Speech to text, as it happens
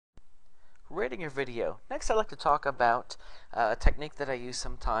Rating your video. Next, I'd like to talk about a technique that I use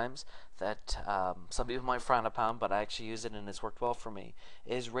sometimes that some people might frown upon, but I actually use it and it's worked well for me,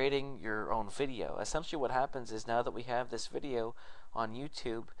 is rating your own video. Essentially what happens is now that we have this video on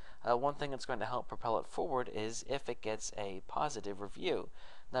YouTube, one thing that's going to help propel it forward is if it gets a positive review.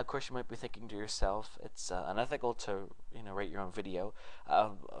 Now, of course, you might be thinking to yourself, it's unethical to rate your own video.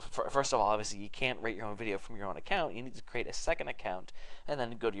 First of all, obviously, you can't rate your own video from your own account. You need to create a second account and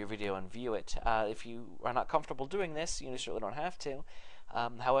then go to your video and view it. If you are not comfortable doing this, you certainly don't have to.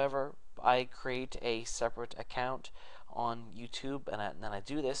 However, I create a separate account on YouTube, and then I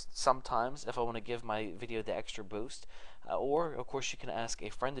do this sometimes if I want to give my video the extra boost. Or, of course, you can ask a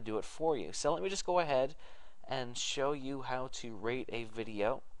friend to do it for you. So let me just go ahead and show you how to rate a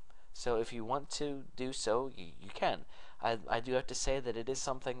video. So if you want to do so, you can. I do have to say that it is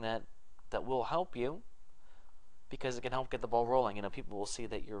something that will help you because it can help get the ball rolling. People will see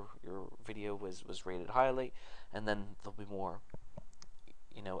that your video was rated highly, and then they'll be more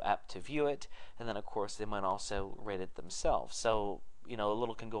apt to view it, and then of course they might also rate it themselves. So a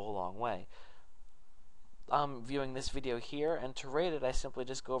little can go a long way. I'm viewing this video here, and to rate it I simply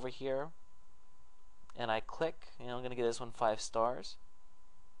just go over here and I click. I'm going to give this one 5 stars.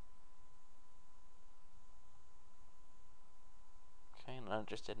 Okay, I'm not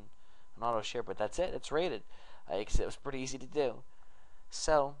interested in an auto share, but that's it. It's rated. It was pretty easy to do.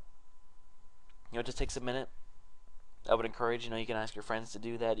 So it just takes a minute. I would encourage, you can ask your friends to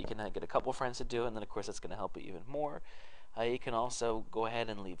do that. You can get a couple friends to do it, and then of course that's going to help you even more. You can also go ahead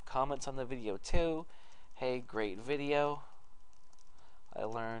and leave comments on the video too. Hey, great video. I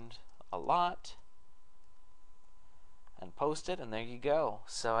learned a lot. And post it, and there you go.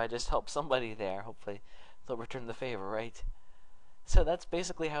 So I just helped somebody there. Hopefully they'll return the favor, right? So that's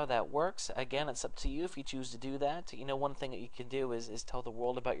basically how that works. Again, it's up to you if you choose to do that. One thing that you can do is tell the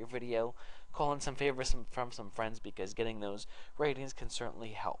world about your video, call in some favors from some friends, because getting those ratings can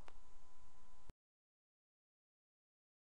certainly help.